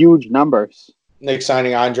up huge numbers. Nick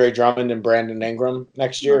signing Andre Drummond and Brandon Ingram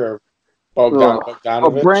next year, or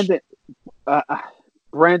Bogdanovic.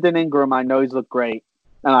 Brandon Ingram, I know he's looked great,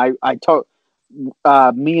 and I told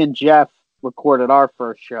me and Jeff recorded our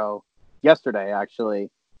first show yesterday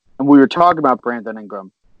actually, and we were talking about Brandon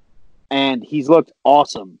Ingram, and he's looked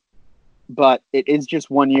awesome. But it is just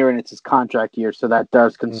 1 year, and it's his contract year, so that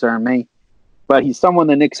does concern me. But he's someone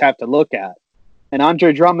the Knicks have to look at. And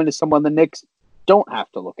Andre Drummond is someone the Knicks don't have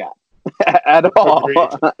to look at at all.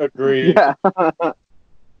 Agreed. Yeah.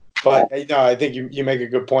 But, I think you make a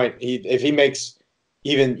good point. If he makes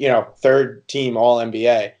even, third team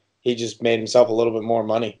All-NBA, he just made himself a little bit more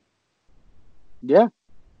money. Yeah.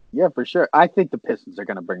 Yeah, for sure. I think the Pistons are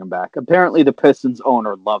going to bring him back. Apparently the Pistons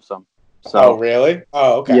owner loves him. So, really?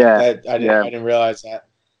 Oh, okay. Yeah, I didn't realize that.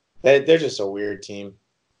 They're just a weird team.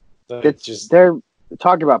 They're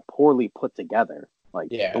talking about poorly put together.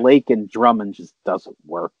 Blake and Drummond just doesn't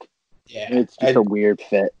work. Yeah, it's just a weird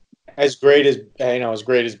fit. As great as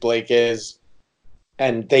Blake is,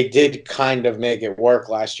 and they did kind of make it work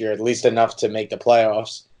last year, at least enough to make the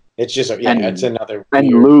playoffs. It's just it's another and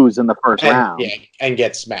lose in the first round. Yeah, and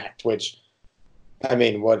get smacked, which. I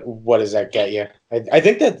mean, what does that get you? I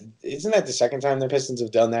think that isn't that the second time the Pistons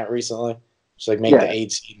have done that recently? Just make the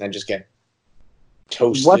 8 seed and then just get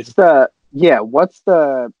toasted. What's the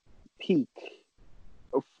peak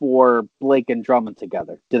for Blake and Drummond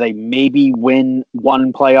together? Do they maybe win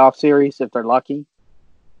one playoff series if they're lucky?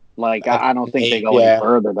 I don't think they go any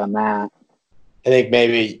further than that. I think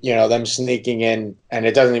maybe them sneaking in, and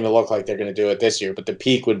it doesn't even look like they're going to do it this year. But the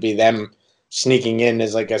peak would be them sneaking in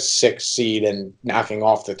as a 6 seed and knocking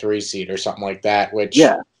off the 3 seed or something like that, which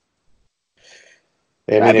if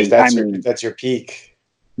that's your peak.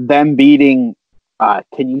 Them beating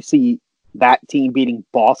can you see that team beating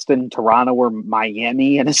Boston, Toronto, or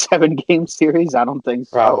Miami in a 7-game series? I don't think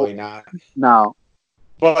so. Probably not. No.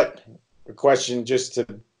 But the question, just to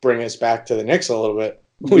bring us back to the Knicks a little bit,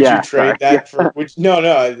 would you trade that for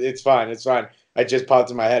no, it's fine. It's fine. I just popped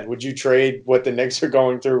in my head. Would you trade what the Knicks are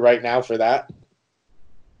going through right now for that?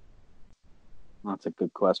 That's a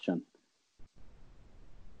good question.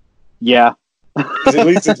 Yeah. Because at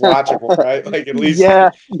least it's watchable, right? At least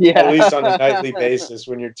at least on a nightly basis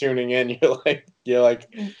when you're tuning in, you're like,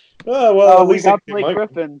 oh well, at least we got Blake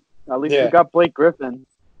Griffin. At least we got Blake Griffin.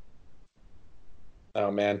 Oh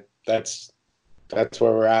man, that's where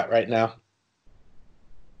we're at right now.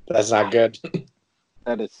 That's not good.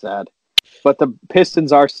 That is sad. But the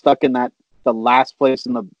Pistons are stuck in the last place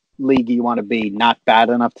in the league you want to be, not bad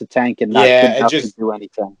enough to tank and not good enough to do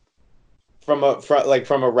anything. From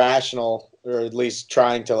a rational, or at least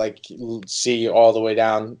trying to see all the way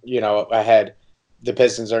down, ahead, the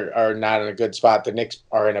Pistons are not in a good spot. The Knicks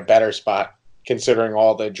are in a better spot considering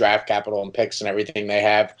all the draft capital and picks and everything they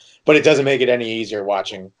have. But it doesn't make it any easier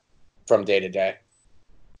watching from day to day.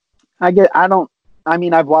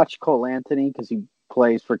 I've watched Cole Anthony because he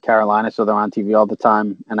plays for Carolina, so they're on TV all the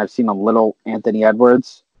time, and I've seen a little Anthony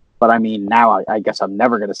Edwards, but now I guess I'm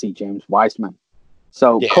never going to see James Wiseman.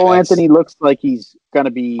 So Cole Anthony looks like he's going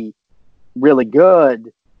to be really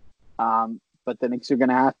good, but the Knicks are going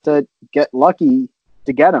to have to get lucky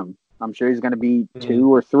to get him. I'm sure he's going to be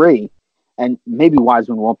 2 or 3, and maybe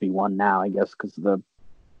Wiseman won't be 1 now, I guess, because of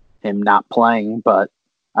him not playing, but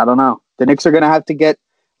I don't know. The Knicks are going to have to get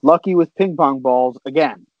lucky with ping pong balls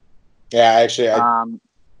again. Yeah, actually,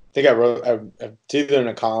 think I wrote. It's either in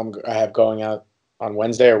a column I have going out on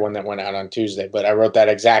Wednesday or one that went out on Tuesday. But I wrote that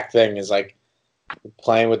exact thing. Is like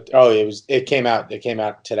playing with. Oh, it came out. It came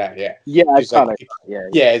out today. Yeah. Yeah, I It's saw like that. Yeah.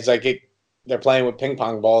 yeah. It's like they're playing with ping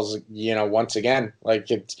pong balls. Once again, like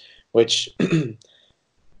it's which.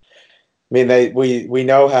 I mean, we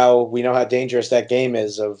know how dangerous that game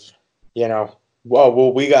is. Of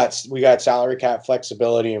well, we got salary cap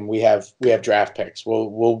flexibility and we have draft picks.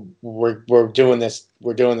 We're doing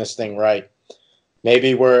this thing right.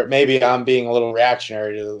 Maybe I'm being a little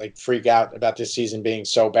reactionary to like freak out about this season being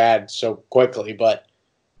so bad so quickly, but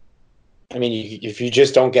I mean, if you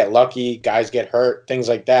just don't get lucky, guys get hurt, things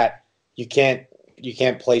like that, you can't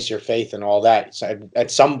place your faith in all that. So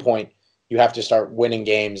at some point, you have to start winning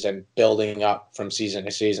games and building up from season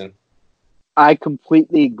to season. I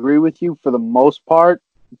completely agree with you for the most part,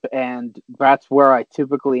 and that's where I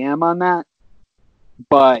typically am on that.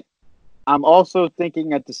 But I'm also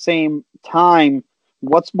thinking at the same time,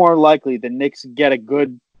 what's more likely, the Knicks get a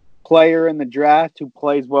good player in the draft who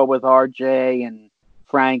plays well with RJ and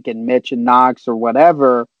Frank and Mitch and Knox or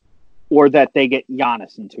whatever, or that they get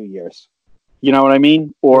Giannis in 2 years? You know what I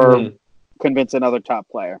mean? Or convince another top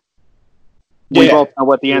player. We both know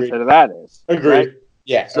what the answer to that is. Agreed. Right?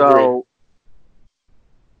 Yeah. So. Agreed.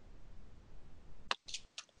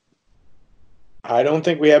 I don't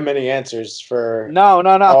think we have many answers for no.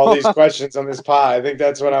 all these questions on this pod. I think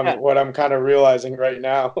that's what I'm kind of realizing right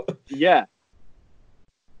now. Yeah.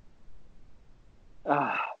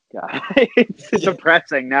 Oh, God. It's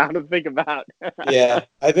depressing now to think about. Yeah,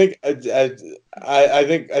 I think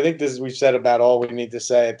this we've said about all we need to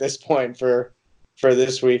say at this point for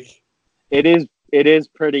this week. It is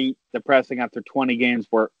pretty depressing after 20 games.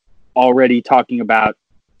 We're already talking about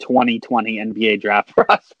 2020 NBA draft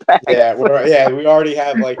prospects. Yeah, we already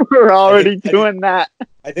have we're already doing that.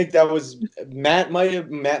 I think that was Matt might have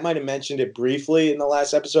mentioned it briefly in the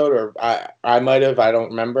last episode, or I might have. I don't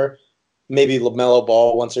remember. Maybe LaMelo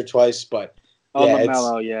Ball once or twice, but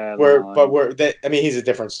LaMelo, yeah. I mean, he's a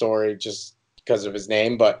different story just because of his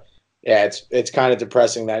name, but yeah, it's kind of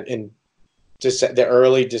depressing that in the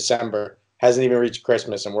early December hasn't even reached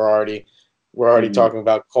Christmas, and we're already talking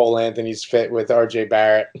about Cole Anthony's fit with RJ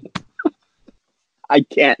Barrett. I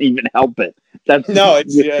can't even help it. I'm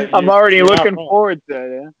already looking forward to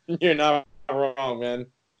it. Yeah? You're not wrong, man.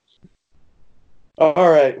 All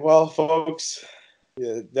right, well, folks,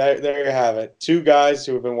 yeah, there you have it. Two guys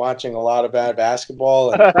who have been watching a lot of bad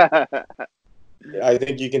basketball, and I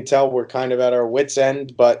think you can tell we're kind of at our wits'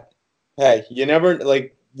 end. But hey, you never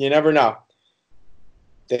know.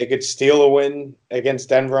 They could steal a win against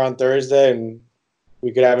Denver on Thursday, and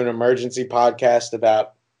we could have an emergency podcast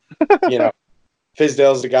about,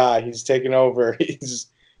 Fizdale's the guy. He's taken over. He's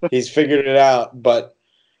figured it out. But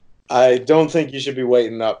I don't think you should be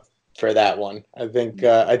waiting up for that one. I think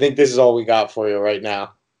this is all we got for you right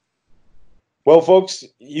now. Well, folks,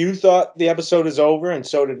 you thought the episode is over, and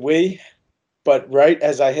so did we. But right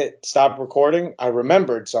as I hit stop recording, I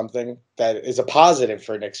remembered something that is a positive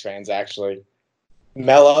for Knicks fans, actually.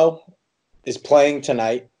 Melo is playing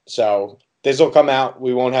tonight, so this will come out.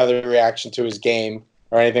 We won't have the reaction to his game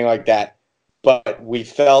or anything like that. But we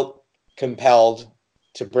felt compelled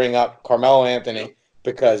to bring up Carmelo Anthony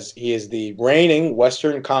because he is the reigning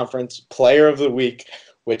Western Conference Player of the Week,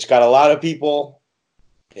 which got a lot of people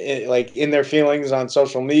in their feelings on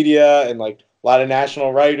social media, and a lot of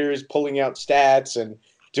national writers pulling out stats and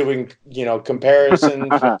doing comparisons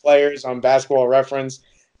for players on Basketball Reference.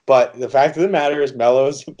 But the fact of the matter is Melo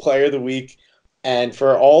is the Player of the Week, and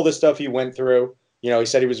for all the stuff he went through, he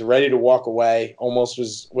said he was ready to walk away, almost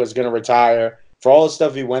was going to retire. For all the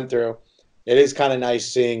stuff he went through, it is kind of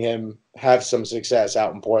nice seeing him have some success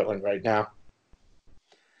out in Portland right now.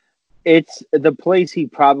 It's the place he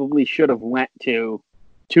probably should have went to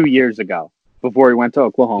 2 years ago before he went to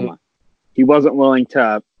Oklahoma. Mm-hmm. He wasn't willing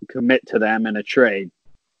to commit to them in a trade.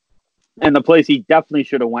 And the place he definitely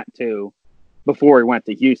should have went to before he went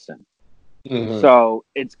to Houston. Mm-hmm. So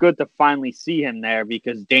it's good to finally see him there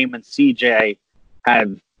because Dame and CJ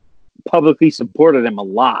have publicly supported him a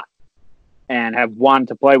lot and have wanted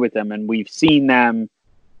to play with him. And we've seen them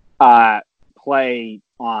play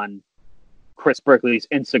on Chris Brickley's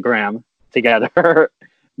Instagram together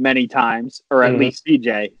many times, or at least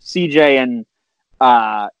CJ. CJ and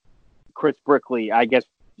Chris Brickley, I guess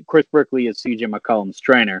Chris Brickley is CJ McCollum's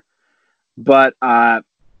trainer. But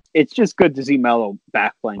it's just good to see Melo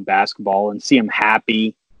back playing basketball and see him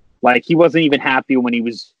happy. Like, he wasn't even happy when he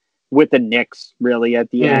was with the Knicks, really,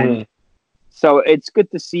 at the end. So it's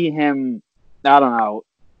good to see him, I don't know,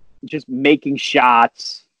 just making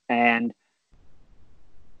shots and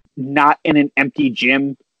not in an empty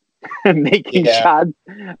gym making shots.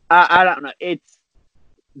 I don't know. It's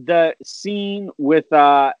the scene with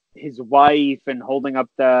his wife and holding up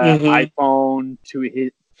the iPhone to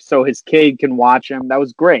his kid can watch him. That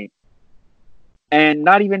was great. And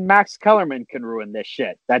not even Max Kellerman can ruin this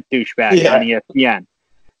shit. That douchebag on ESPN.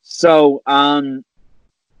 So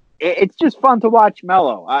it's just fun to watch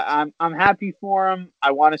Melo. I'm happy for him.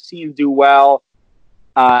 I want to see him do well.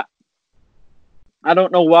 I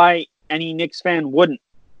don't know why any Knicks fan wouldn't.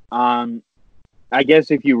 I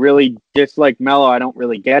guess if you really dislike Melo, I don't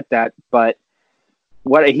really get that. But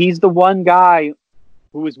he's the one guy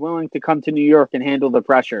who is willing to come to New York and handle the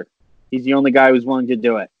pressure. He's the only guy who's willing to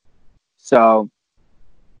do it. So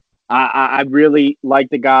I really like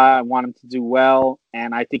the guy. I want him to do well.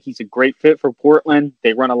 And I think he's a great fit for Portland.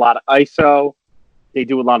 They run a lot of ISO. They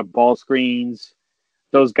do a lot of ball screens.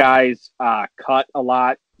 Those guys cut a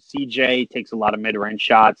lot. CJ takes a lot of mid-range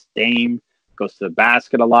shots. Dame goes to the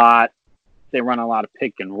basket a lot. They run a lot of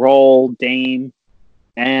pick and roll. Dame.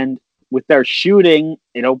 And with their shooting,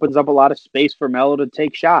 it opens up a lot of space for Melo to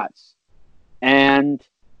take shots. And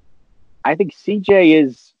I think CJ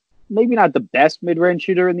is maybe not the best mid-range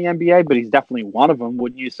shooter in the NBA, but he's definitely one of them,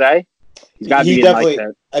 wouldn't you say? He's got to be definitely.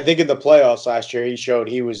 Like I think in the playoffs last year, he showed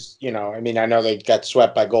he was. I know they got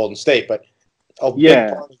swept by Golden State, but a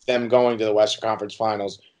big part of them going to the Western Conference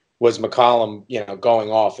Finals was McCollum,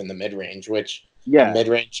 going off in the mid-range, which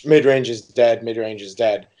mid-range is dead. Mid-range is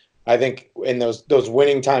dead. I think in those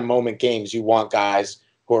winning time moment games, you want guys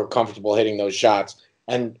who are comfortable hitting those shots,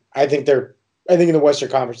 and I think in the Western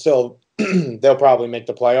Conference they'll probably make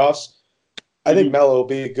the playoffs. I think Melo will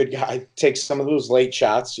be a good guy. Take some of those late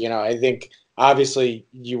shots. I think obviously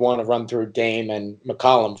you want to run through Dame and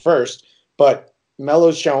McCollum first, but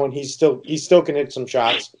Melo's showing he still can hit some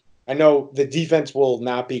shots. I know the defense will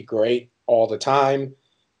not be great all the time.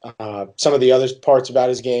 Some of the other parts about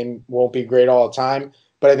his game won't be great all the time,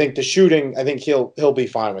 but I think the shooting, I think he'll be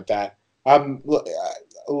fine with that. I'm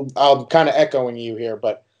kind of echoing you here,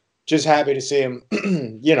 but just happy to see him,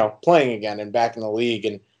 playing again and back in the league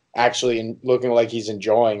and actually looking like he's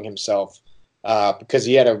enjoying himself, because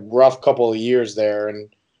he had a rough couple of years there,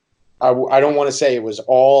 and I don't want to say it was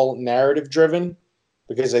all narrative driven,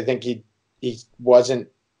 because I think he wasn't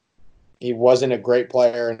a great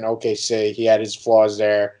player in OKC. He had his flaws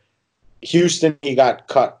there. Houston, he got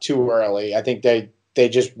cut too early. I think they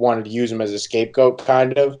just wanted to use him as a scapegoat,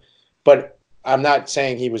 kind of. But I'm not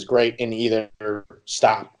saying he was great in either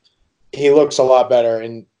stop. He looks a lot better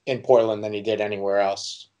in Portland than he did anywhere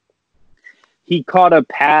else. He caught a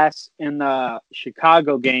pass in the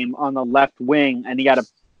Chicago game on the left wing, and he got a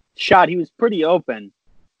shot. He was pretty open.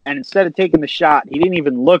 And instead of taking the shot, he didn't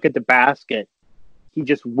even look at the basket. He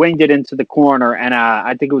just winged it into the corner, and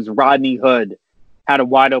I think it was Rodney Hood had a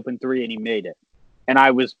wide open three, and he made it. And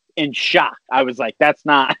I was in shock. I was like, "That's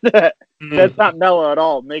not that's not Melo at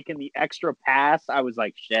all." Making the extra pass, I was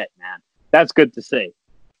like, "Shit, man, that's good to see."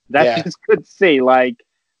 That's just good to see. Like,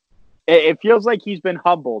 it feels like he's been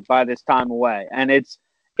humbled by this time away, and it's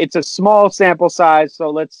a small sample size. So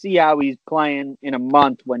let's see how he's playing in a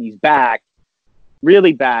month when he's back,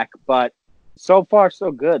 really back. But so far,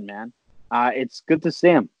 so good, man. It's good to see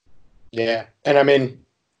him. Yeah, and I mean,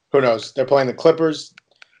 who knows? They're playing the Clippers.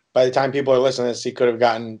 By the time people are listening to this, he could have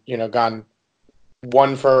gone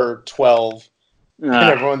 1 for 12.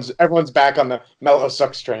 And everyone's back on the Melo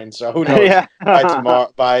sucks train. So who knows by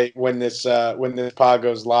tomorrow, when this pod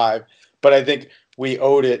goes live. But I think we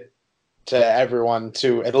owed it to everyone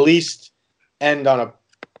to at least end on a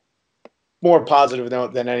more positive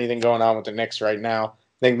note than anything going on with the Knicks right now.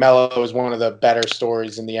 I think Melo is one of the better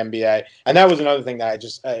stories in the NBA. And that was another thing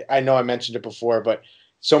that I know I mentioned it before, but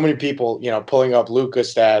so many people, pulling up Luka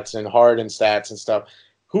stats and Harden stats and stuff.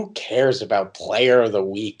 Who cares about Player of the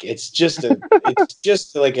Week? It's just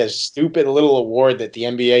like a stupid little award that the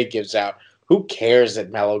NBA gives out. Who cares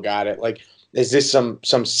that Melo got it? Like, is this some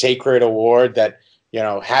sacred award that,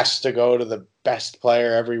 has to go to the best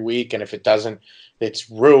player every week? And if it doesn't, it's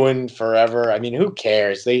ruined forever. I mean, who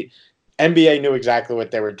cares? NBA knew exactly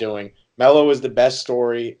what they were doing. Melo is the best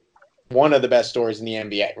story, one of the best stories in the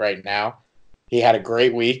NBA right now. He had a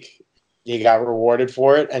great week. He got rewarded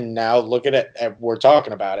for it, and now look at it. We're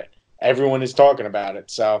talking about it. Everyone is talking about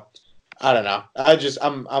it. So I don't know.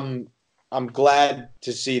 I'm glad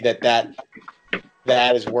to see that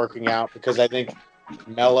is working out, because I think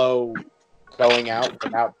Melo going out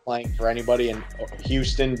without playing for anybody and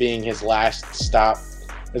Houston being his last stop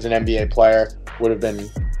as an NBA player would have been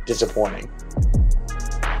disappointing.